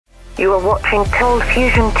You are watching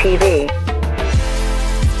ColdFusion TV.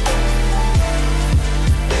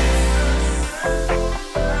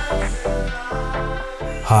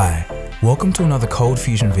 Hi, welcome to another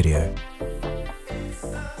ColdFusion video.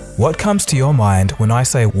 What comes to your mind when I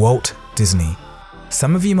say Walt Disney?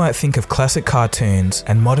 Some of you might think of classic cartoons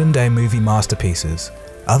and modern day movie masterpieces.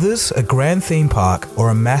 Others a grand theme park or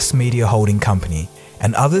a mass media holding company,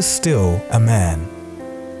 and others still a man.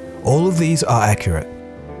 All of these are accurate.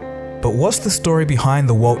 But what's the story behind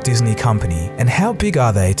the Walt Disney Company and how big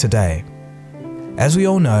are they today? As we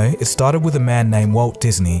all know, it started with a man named Walt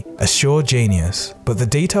Disney, a sure genius, but the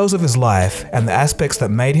details of his life and the aspects that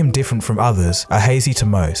made him different from others are hazy to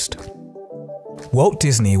most. Walt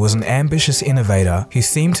Disney was an ambitious innovator who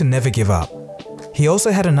seemed to never give up. He also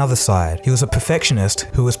had another side. He was a perfectionist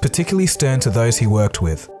who was particularly stern to those he worked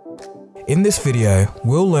with. In this video,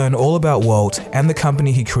 we'll learn all about Walt and the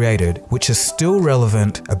company he created, which is still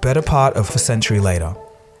relevant a better part of a century later.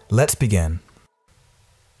 Let's begin.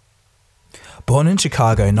 Born in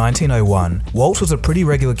Chicago in 1901, Walt was a pretty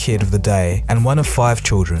regular kid of the day and one of 5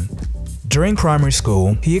 children. During primary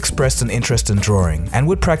school, he expressed an interest in drawing and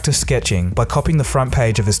would practice sketching by copying the front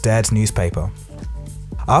page of his dad's newspaper.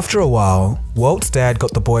 After a while, Walt's dad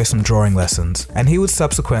got the boy some drawing lessons, and he would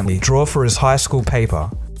subsequently draw for his high school paper.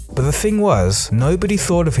 But the thing was, nobody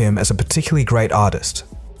thought of him as a particularly great artist.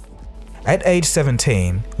 At age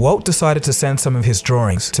 17, Walt decided to send some of his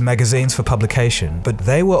drawings to magazines for publication, but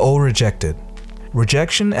they were all rejected.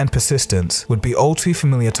 Rejection and persistence would be all too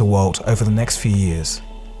familiar to Walt over the next few years.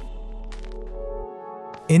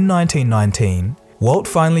 In 1919, Walt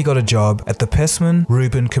finally got a job at the Pesman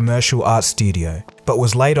Rubin Commercial Art Studio, but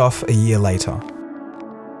was laid off a year later.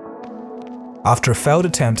 After a failed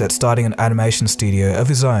attempt at starting an animation studio of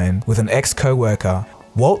his own with an ex-co-worker,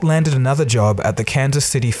 Walt landed another job at the Kansas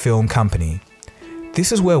City Film Company.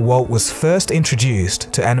 This is where Walt was first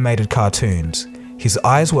introduced to animated cartoons. His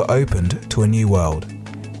eyes were opened to a new world.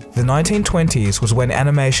 The 1920s was when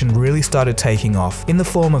animation really started taking off in the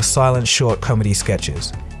form of silent short comedy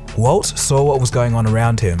sketches. Walt saw what was going on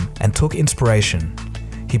around him and took inspiration.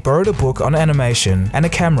 He borrowed a book on animation and a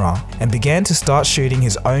camera and began to start shooting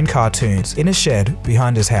his own cartoons in a shed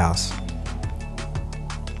behind his house.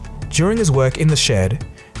 During his work in the shed,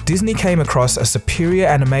 Disney came across a superior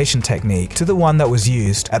animation technique to the one that was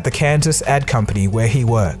used at the Kansas ad company where he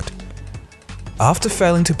worked. After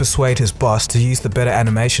failing to persuade his boss to use the better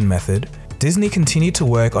animation method, Disney continued to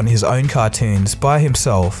work on his own cartoons by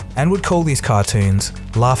himself and would call these cartoons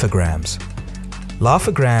Laugh-O-Grams.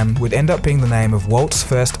 Laugh-O-Gram would end up being the name of Walt's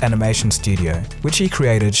first animation studio, which he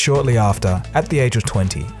created shortly after, at the age of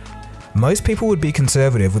 20. Most people would be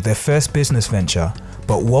conservative with their first business venture,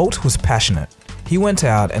 but Walt was passionate. He went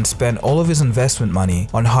out and spent all of his investment money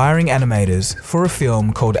on hiring animators for a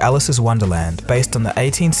film called Alice's Wonderland, based on the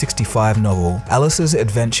 1865 novel Alice's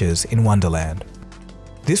Adventures in Wonderland.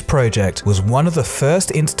 This project was one of the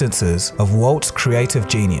first instances of Walt's creative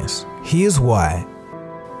genius. Here's why.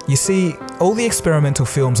 You see, all the experimental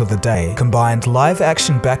films of the day combined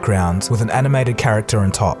live-action backgrounds with an animated character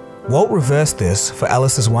on top. Walt reversed this for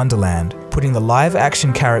Alice's Wonderland, putting the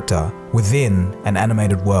live-action character within an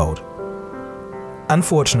animated world.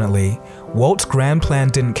 Unfortunately, Walt's grand plan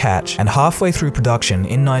didn't catch, and halfway through production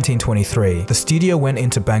in 1923, the studio went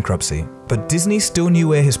into bankruptcy. But Disney still knew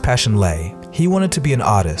where his passion lay. He wanted to be an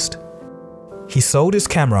artist. He sold his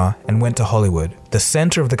camera and went to Hollywood, the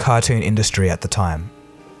center of the cartoon industry at the time.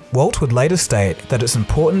 Walt would later state that it's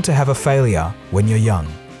important to have a failure when you're young.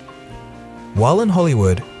 While in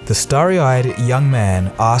Hollywood, the starry-eyed young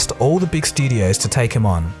man asked all the big studios to take him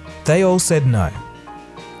on. They all said no.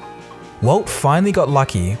 Walt finally got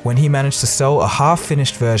lucky when he managed to sell a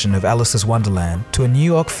half-finished version of Alice's Wonderland to a New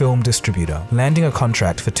York film distributor, landing a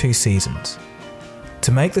contract for 2 seasons.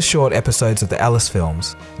 To make the short episodes of the Alice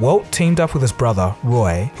films, Walt teamed up with his brother,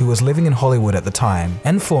 Roy, who was living in Hollywood at the time,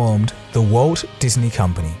 and formed the Walt Disney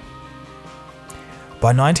Company. By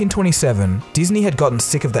 1927, Disney had gotten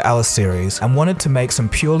sick of the Alice series and wanted to make some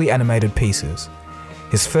purely animated pieces.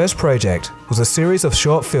 His first project was a series of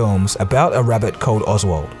short films about a rabbit called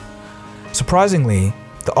Oswald. Surprisingly,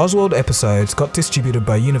 the Oswald episodes got distributed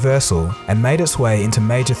by Universal and made its way into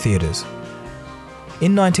major theaters.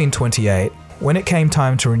 In 1928, when it came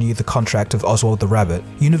time to renew the contract of Oswald the Rabbit,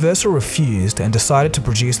 Universal refused and decided to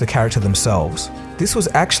produce the character themselves. This was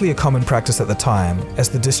actually a common practice at the time, as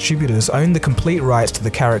the distributors owned the complete rights to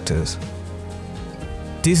the characters.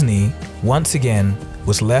 Disney, once again,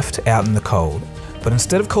 was left out in the cold, but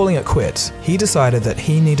instead of calling it quits, he decided that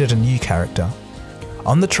he needed a new character.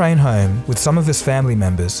 On the train home with some of his family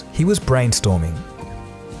members, he was brainstorming.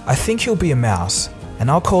 I think he'll be a mouse,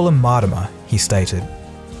 and I'll call him Mortimer, he stated.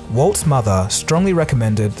 Walt's mother strongly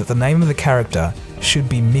recommended that the name of the character should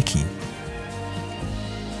be Mickey.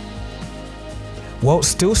 Walt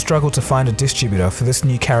still struggled to find a distributor for this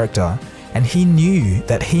new character, and he knew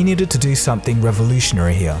that he needed to do something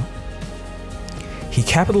revolutionary here. He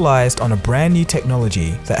capitalized on a brand new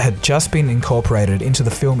technology that had just been incorporated into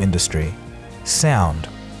the film industry: sound.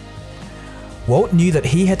 Walt knew that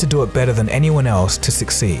he had to do it better than anyone else to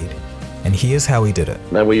succeed, and here's how he did it.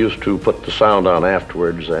 Then we used to put the sound on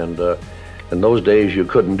afterwards, and in those days you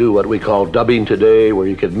couldn't do what we call dubbing today, where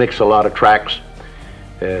you could mix a lot of tracks.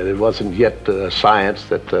 It wasn't yet science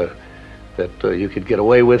that you could get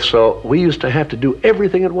away with, so we used to have to do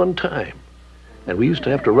everything at one time. And we used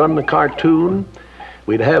to have to run the cartoon.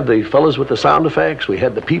 We'd have the fellas with the sound effects, we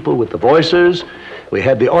had the people with the voices, we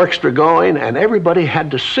had the orchestra going, and everybody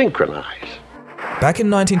had to synchronize. Back in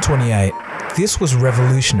 1928, this was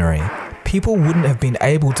revolutionary. People wouldn't have been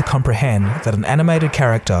able to comprehend that an animated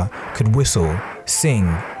character could whistle, sing,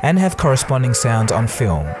 and have corresponding sounds on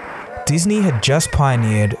film. Disney had just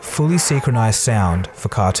pioneered fully synchronized sound for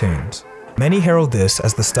cartoons. Many herald this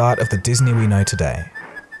as the start of the Disney we know today.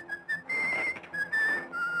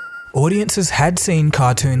 Audiences had seen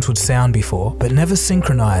cartoons with sound before, but never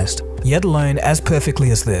synchronized, yet alone as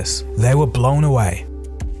perfectly as this. They were blown away.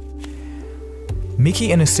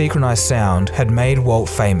 Mickey and his synchronized sound had made Walt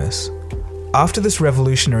famous. After this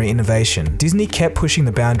revolutionary innovation, Disney kept pushing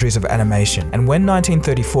the boundaries of animation, and when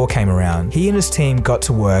 1934 came around, he and his team got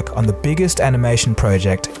to work on the biggest animation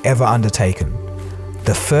project ever undertaken.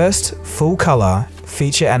 The first full-color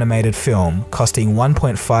feature animated film costing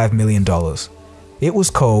 $1.5 million. It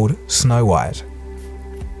was called Snow White.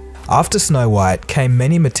 After Snow White came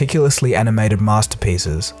many meticulously animated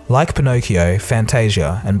masterpieces like Pinocchio,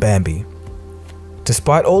 Fantasia, and Bambi.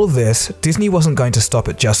 Despite all of this, Disney wasn't going to stop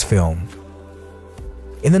at just film.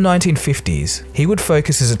 In the 1950s, he would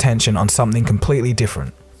focus his attention on something completely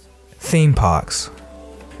different: theme parks.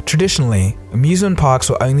 Traditionally, amusement parks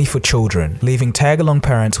were only for children, leaving tag-along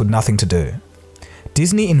parents with nothing to do.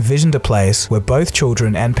 Disney envisioned a place where both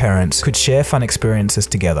children and parents could share fun experiences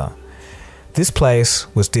together. This place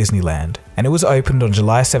was Disneyland, and it was opened on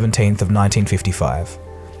July 17th of 1955.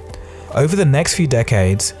 Over the next few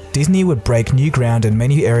decades, Disney would break new ground in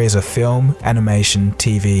many areas of film, animation,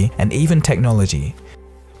 TV, and even technology.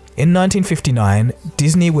 In 1959,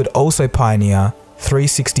 Disney would also pioneer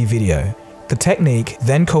 360 video. The technique,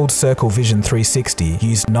 then called Circle Vision 360,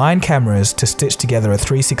 used 9 cameras to stitch together a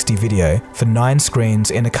 360 video for 9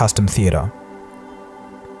 screens in a custom theatre.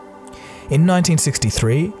 In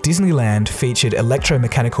 1963, Disneyland featured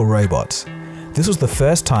electromechanical robots. This was the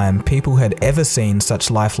first time people had ever seen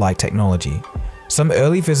such lifelike technology. Some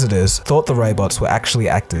early visitors thought the robots were actually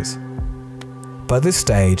actors. By this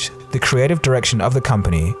stage, the creative direction of the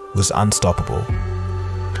company was unstoppable.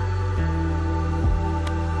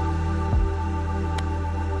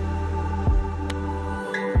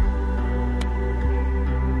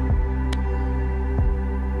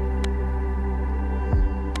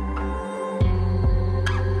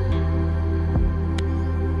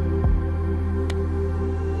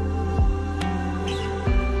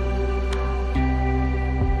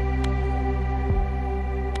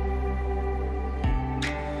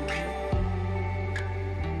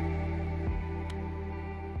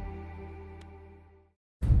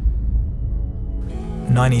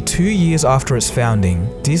 "92 years after its founding,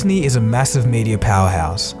 Disney is a massive media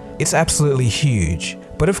powerhouse. It's absolutely huge,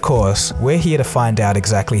 but of course, we're here to find out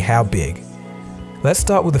exactly how big. Let's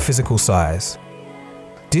start with the physical size.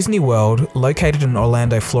 Disney World, located in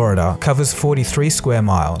Orlando, Florida, covers 43 square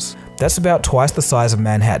miles. That's about twice the size of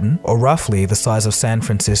Manhattan, or roughly the size of San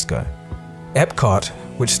Francisco. Epcot,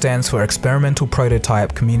 which stands for Experimental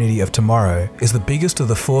Prototype Community of Tomorrow, is the biggest of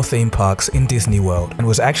the 4 theme parks in Disney World and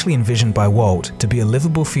was actually envisioned by Walt to be a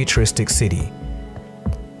livable futuristic city.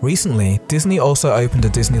 Recently, Disney also opened a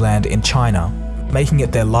Disneyland in China, making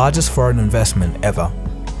it their largest foreign investment ever.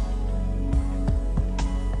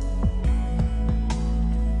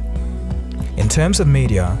 In terms of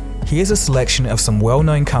media, here's a selection of some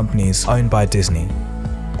well-known companies owned by Disney.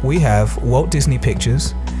 We have Walt Disney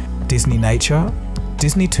Pictures, Disney Nature,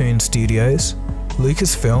 Disney Toon Studios,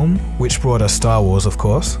 Lucasfilm, which brought us Star Wars of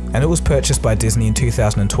course, and it was purchased by Disney in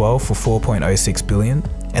 2012 for $4.06 billion,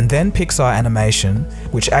 and then Pixar Animation,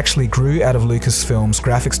 which actually grew out of Lucasfilm's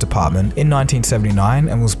graphics department in 1979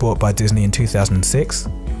 and was bought by Disney in 2006,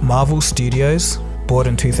 Marvel Studios, bought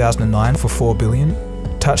in 2009 for $4 billion,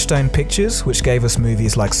 Touchstone Pictures, which gave us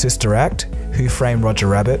movies like Sister Act, Who Framed Roger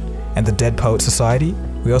Rabbit, and The Dead Poets Society.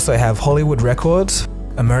 We also have Hollywood Records,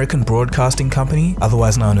 American Broadcasting Company,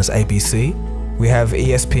 otherwise known as ABC. We have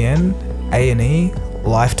ESPN, A&E,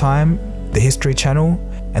 Lifetime, the History Channel,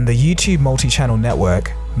 and the YouTube multi-channel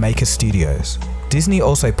network, Maker Studios. Disney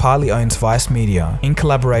also partly owns Vice Media in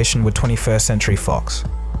collaboration with 21st Century Fox.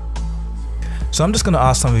 So I'm just going to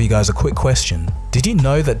ask some of you guys a quick question. Did you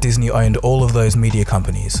know that Disney owned all of those media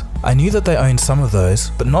companies? I knew that they owned some of those,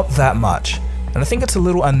 but not that much. And I think it's a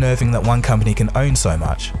little unnerving that one company can own so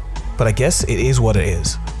much. But I guess it is what it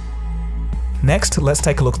is. Next, let's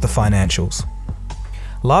take a look at the financials.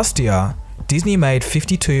 Last year, Disney made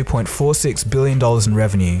 $52.46 billion in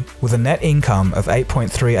revenue with a net income of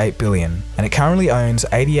 $8.38 billion, and it currently owns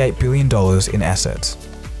 $88 billion in assets.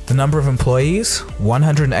 The number of employees,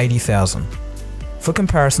 180,000. For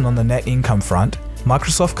comparison on the net income front,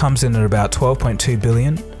 Microsoft comes in at about $12.2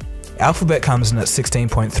 billion, Alphabet comes in at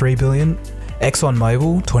 $16.3 billion,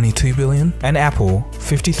 ExxonMobil $22 billion, and Apple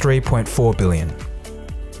 $53.4 billion.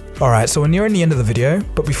 Alright, so we're nearing the end of the video,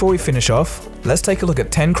 but before we finish off, let's take a look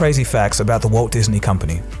at 10 crazy facts about the Walt Disney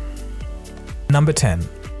Company. Number 10.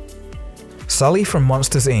 Sully from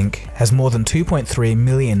Monsters Inc. has more than 2.3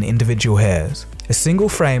 million individual hairs. A single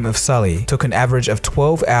frame of Sully took an average of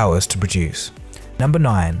 12 hours to produce. Number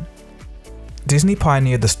 9. Disney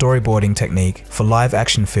pioneered the storyboarding technique for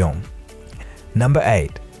live-action film. Number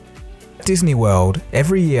 8. At Disney World,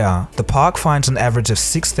 every year, the park finds an average of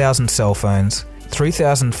 6,000 cell phones,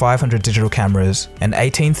 3,500 digital cameras, and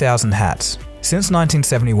 18,000 hats. Since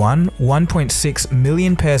 1971, 1.6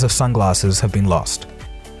 million pairs of sunglasses have been lost.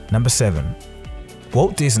 Number 7.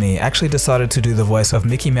 Walt Disney actually decided to do the voice of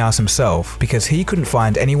Mickey Mouse himself because he couldn't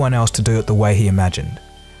find anyone else to do it the way he imagined.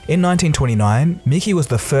 In 1929, Mickey was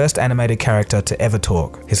the first animated character to ever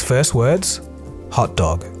talk. His first words? Hot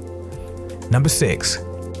dog. Number 6.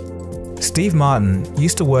 Steve Martin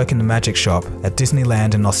used to work in the magic shop at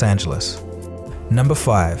Disneyland in Los Angeles. Number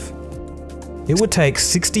 5. It would take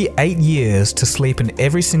 68 years to sleep in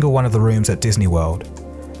every single one of the rooms at Disney World.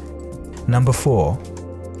 Number 4.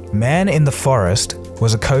 Man in the Forest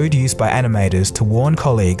was a code used by animators to warn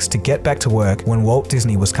colleagues to get back to work when Walt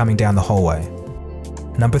Disney was coming down the hallway.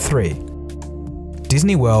 Number 3.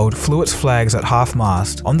 Disney World flew its flags at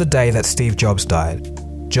half-mast on the day that Steve Jobs died.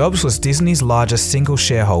 Jobs was Disney's largest single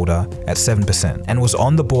shareholder at 7% and was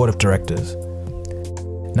on the board of directors.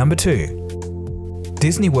 Number 2.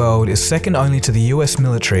 Disney World is second only to the US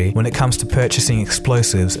military when it comes to purchasing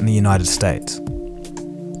explosives in the United States.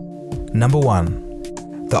 Number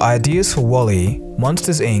 1. The ideas for WALL-E,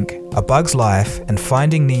 Monsters Inc., A Bug's Life, and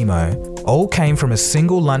Finding Nemo all came from a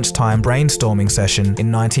single lunchtime brainstorming session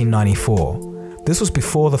in 1994. This was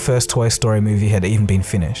before the first Toy Story movie had even been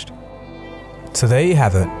finished. So there you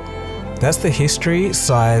have it. That's the history,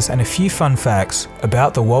 size, and a few fun facts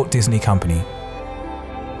about the Walt Disney Company.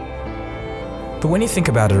 But when you think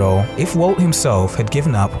about it all, if Walt himself had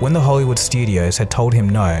given up when the Hollywood studios had told him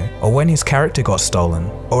no, or when his character got stolen,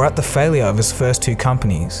 or at the failure of his first 2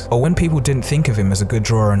 companies, or when people didn't think of him as a good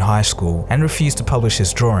drawer in high school and refused to publish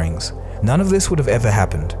his drawings, none of this would have ever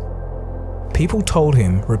happened. People told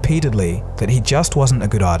him repeatedly that he just wasn't a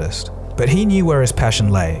good artist, but he knew where his passion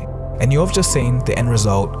lay, and you've just seen the end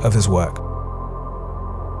result of his work.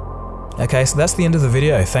 Okay, so that's the end of the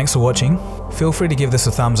video. Thanks for watching. Feel free to give this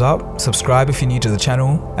a thumbs up, subscribe if you're new to the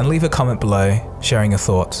channel, and leave a comment below sharing your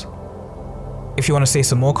thoughts. If you want to see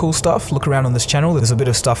some more cool stuff, look around on this channel, there's a bit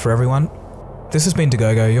of stuff for everyone. This has been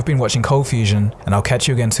Dagogo, you've been watching ColdFusion, and I'll catch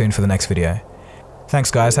you again soon for the next video.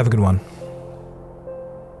 Thanks guys, have a good one.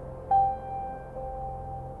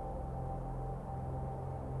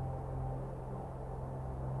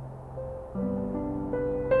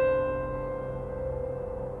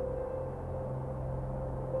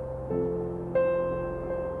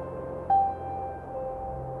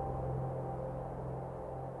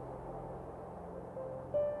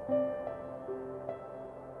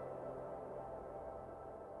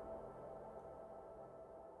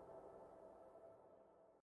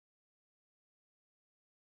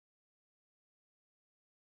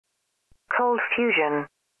 ColdFusion.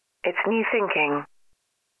 It's new thinking.